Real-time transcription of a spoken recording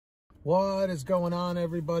What is going on,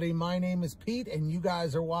 everybody? My name is Pete, and you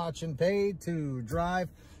guys are watching Paid to Drive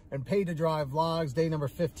and Paid to Drive vlogs, day number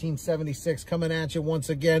 1576, coming at you once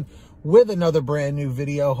again with another brand new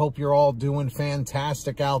video. Hope you're all doing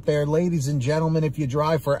fantastic out there. Ladies and gentlemen, if you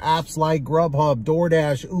drive for apps like Grubhub,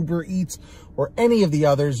 DoorDash, Uber Eats, or any of the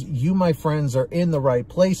others, you, my friends, are in the right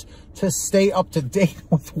place to stay up to date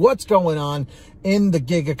with what's going on in the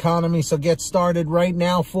gig economy. So get started right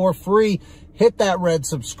now for free. Hit that red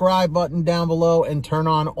subscribe button down below and turn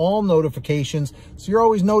on all notifications so you're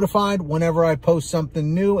always notified whenever I post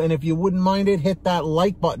something new. And if you wouldn't mind it, hit that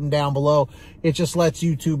like button down below. It just lets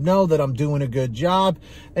YouTube know that I'm doing a good job.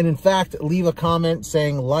 And in fact, leave a comment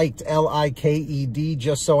saying liked, L-I-K-E-D,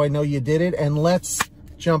 just so I know you did it. And let's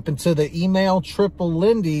jump into the email, Triple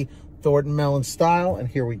Lindy, Thornton Mellon style. And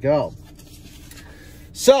here we go.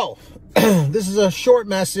 So this is a short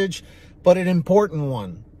message, but an important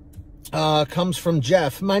one. Comes from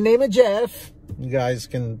Jeff. My name is Jeff. You guys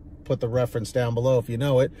can put the reference down below if you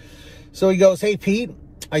know it. So he goes, hey, Pete,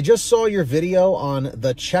 I just saw your video on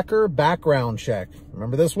the checker background check.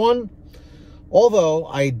 Remember this one? Although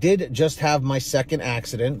I did just have my second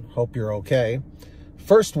accident, hope you're okay.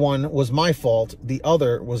 First one was my fault. The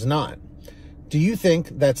other was not. Do you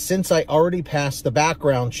think that since I already passed the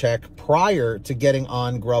background check prior to getting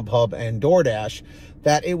on Grubhub and DoorDash,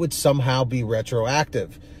 that it would somehow be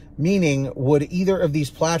retroactive? Meaning, would either of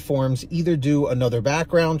these platforms either do another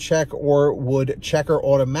background check, or would Checker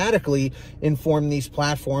automatically inform these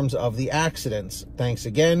platforms of the accidents? Thanks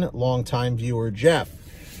again, longtime viewer Jeff.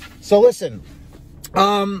 So listen,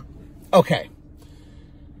 okay.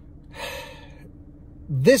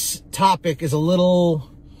 This topic is a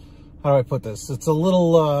little, how do I put this? It's a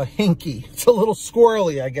little hinky. It's a little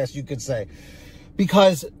squirrely, I guess you could say.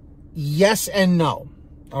 Because yes and no,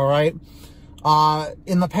 all right?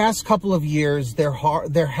 In the past couple of years, there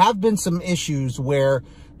have been some issues where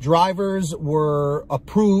drivers were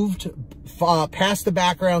approved, passed the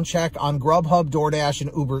background check on Grubhub, DoorDash,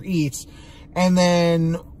 and Uber Eats. And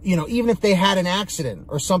then, you know, even if they had an accident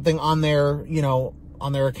or something on their, you know,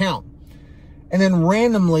 on their account, and then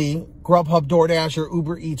randomly Grubhub, DoorDash, or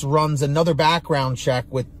Uber Eats runs another background check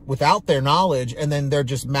without their knowledge, and then they're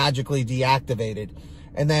just magically deactivated.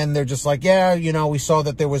 And then they're just like, yeah, you know, we saw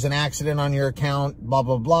that there was an accident on your account, blah,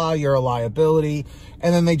 blah, blah, you're a liability.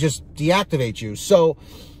 And then they just deactivate you. So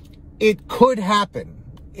it could happen.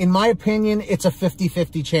 In my opinion, it's a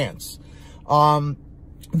 50-50 chance.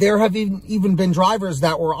 There have even been drivers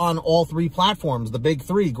that were on all three platforms, the big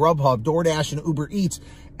three, Grubhub, DoorDash, and Uber Eats,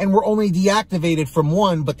 and were only deactivated from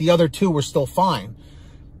one, but the other two were still fine.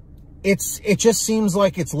 It just seems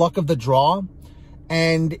like it's luck of the draw,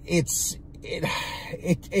 and it's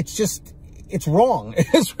wrong.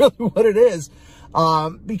 It's really what it is.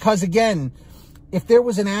 Because again, if there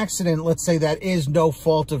was an accident, let's say that is no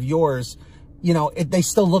fault of yours, you know, they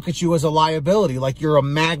still look at you as a liability, like you're a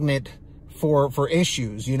magnet for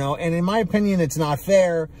issues, you know. And in my opinion, it's not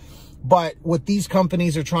fair. But what these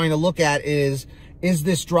companies are trying to look at is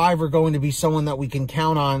this driver going to be someone that we can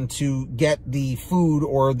count on to get the food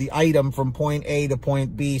or the item from point A to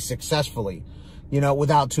point B successfully, you know,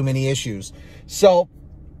 without too many issues. So,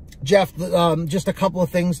 Jeff, just a couple of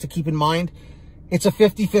things to keep in mind. It's a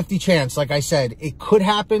 50-50 chance. Like I said, it could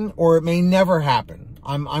happen or it may never happen.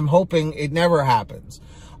 I'm hoping it never happens.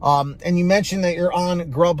 And you mentioned that you're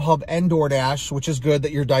on Grubhub and DoorDash, which is good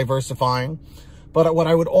that you're diversifying. But what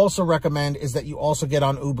I would also recommend is that you also get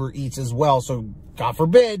on Uber Eats as well. So, God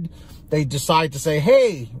forbid, they decide to say,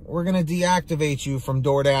 hey, we're going to deactivate you from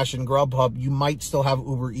DoorDash and Grubhub. You might still have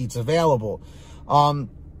Uber Eats available.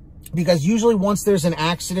 Because usually once there's an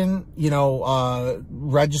accident, you know,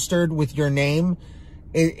 registered with your name,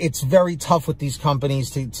 it's very tough with these companies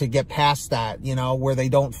to get past that, you know, where they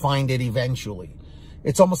don't find it eventually.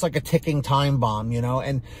 It's almost like a ticking time bomb, you know,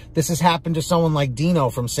 and this has happened to someone like Dino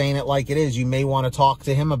from Saying It Like It Is. You may want to talk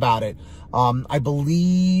to him about it. I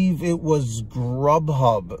believe it was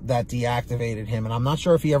Grubhub that deactivated him, and I'm not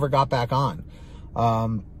sure if he ever got back on.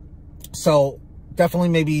 So definitely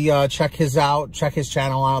maybe check his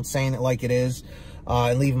channel out, Saying It Like It Is,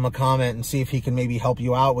 and leave him a comment and see if he can maybe help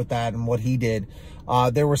you out with that and what he did.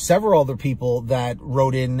 There were several other people that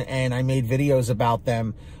wrote in, and I made videos about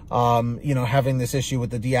them, you know, having this issue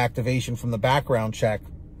with the deactivation from the background check.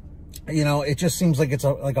 You know, it just seems like it's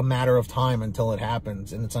like a matter of time until it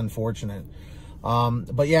happens, and it's unfortunate.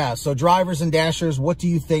 But yeah, so drivers and dashers, what do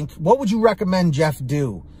you think? What would you recommend Jeff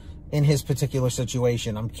do in his particular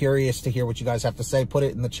situation. I'm curious to hear what you guys have to say. Put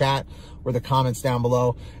it in the chat or the comments down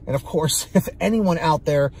below. And of course, if anyone out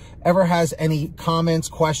there ever has any comments,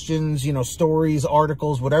 questions, you know, stories,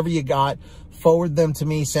 articles, whatever you got, forward them to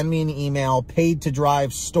me. Send me an email,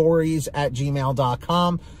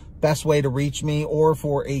 paidtodrivestories@gmail.com. Best way to reach me. Or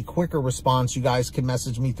for a quicker response, you guys can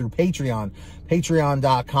message me through Patreon,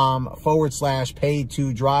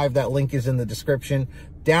 patreon.com/paidtodrive. That link is in the description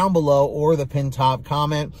down below or the pinned top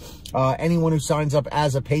comment. Anyone who signs up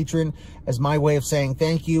as a patron, as my way of saying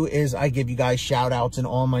thank you, is I give you guys shout outs in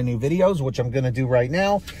all my new videos, which I'm going to do right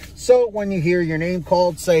now. So when you hear your name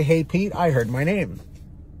called, say, hey, Pete, I heard my name.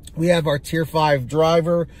 We have our Tier 5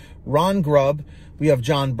 driver, Ronn Grubb. We have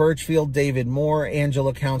John Birchfield, David Moore,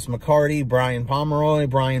 Angela Counts McCarty, Brian Pomeroy,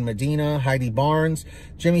 Brian Medina, Heidi Barnes,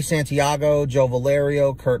 Jimmy Santiago, Joe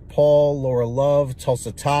Valerio, Kurt Paul, Laura Love,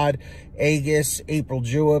 Tulsa Todd, Agus, April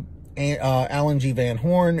Jewett, Alan G. Van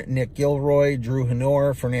Horn, Nick Gilroy, Drew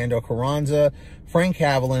Honor, Fernando Carranza, Frank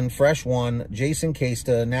Haviland, Fresh One, Jason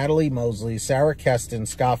Casta, Natalie Mosley, Sarah Keston,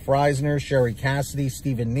 Scott Freisner, Sherry Cassidy,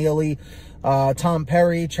 Stephen Neely, Tom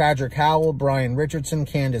Perry, Chadrick Howell, Brian Richardson,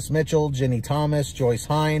 Candace Mitchell, Ginny Thomas, Joyce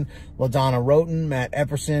Hine, LaDonna Roten, Matt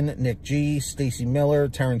Epperson, Nick G, Stacy Miller,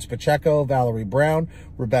 Terrence Pacheco, Valerie Brown,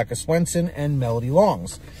 Rebecca Swenson, and Melody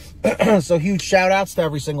Longs. So huge shout outs to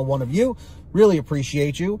every single one of you. Really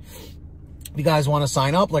appreciate you. If you guys want to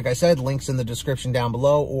sign up, like I said, links in the description down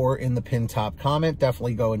below or in the pinned top comment.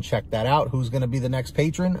 Definitely go and check that out. Who's going to be the next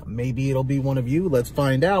patron? Maybe it'll be one of you. Let's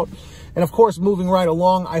find out. And of course, moving right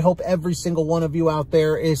along, I hope every single one of you out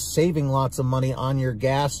there is saving lots of money on your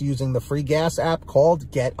gas using the free gas app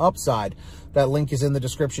called Get Upside. That link is in the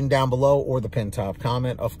description down below or the pinned top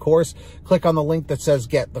comment. Of course, click on the link that says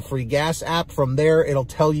Get the Free Gas app. From there, it'll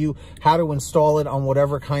tell you how to install it on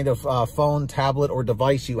whatever kind of phone, tablet, or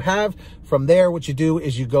device you have. From there, what you do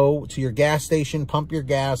is you go to your gas station, pump your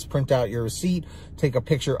gas, print out your receipt, take a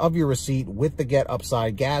picture of your receipt with the Get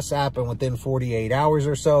Upside gas app, and within 48 hours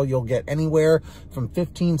or so, you'll get anywhere from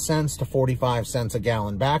 15 cents to 45 cents a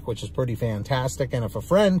gallon back, which is pretty fantastic. And if a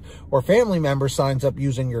friend or family member signs up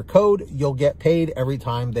using your code, you'll get paid every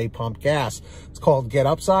time they pump gas. It's called Get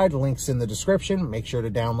Upside. Links in the description. Make sure to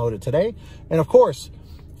download it today. And of course,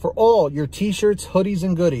 for all your t-shirts, hoodies,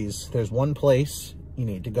 and goodies, there's one place you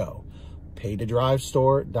need to go.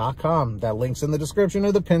 paidtodrivestore.com. That link's in the description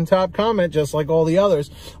of the pinned top comment, just like all the others.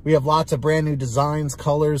 We have lots of brand new designs,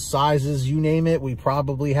 colors, sizes, you name it. We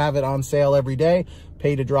probably have it on sale every day.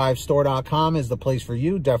 paidtodrivestore.com is the place for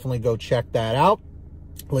you. Definitely go check that out.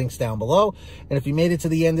 Links down below. And if you made it to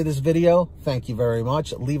the end of this video, thank you very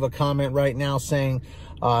much. Leave a comment right now saying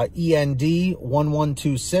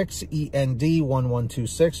END1126,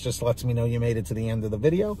 END1126. Just lets me know you made it to the end of the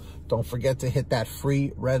video. Don't forget to hit that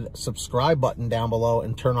free red subscribe button down below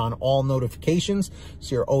and turn on all notifications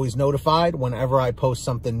so you're always notified whenever I post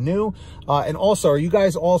something new. And also, are you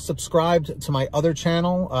guys all subscribed to my other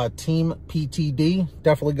channel, Team PTD?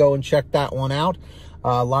 Definitely go and check that one out.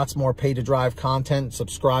 Lots more Pay to Drive content.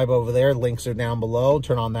 Subscribe over there. Links are down below.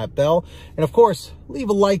 Turn on that bell. And of course, leave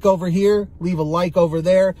a like over here. Leave a like over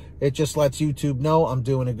there. It just lets YouTube know I'm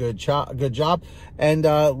doing a good job. And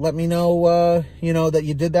let me know, you know, that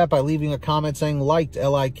you did that by leaving a comment saying liked,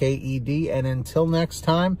 L-I-K-E-D. And until next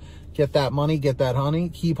time, get that money, get that honey.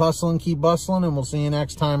 Keep hustling, keep bustling. And we'll see you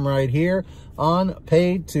next time right here on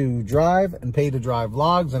Pay to Drive and Pay to Drive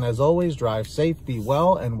vlogs. And as always, drive safe, be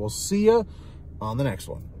well, and we'll see you on the next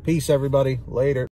one. Peace, everybody. Later.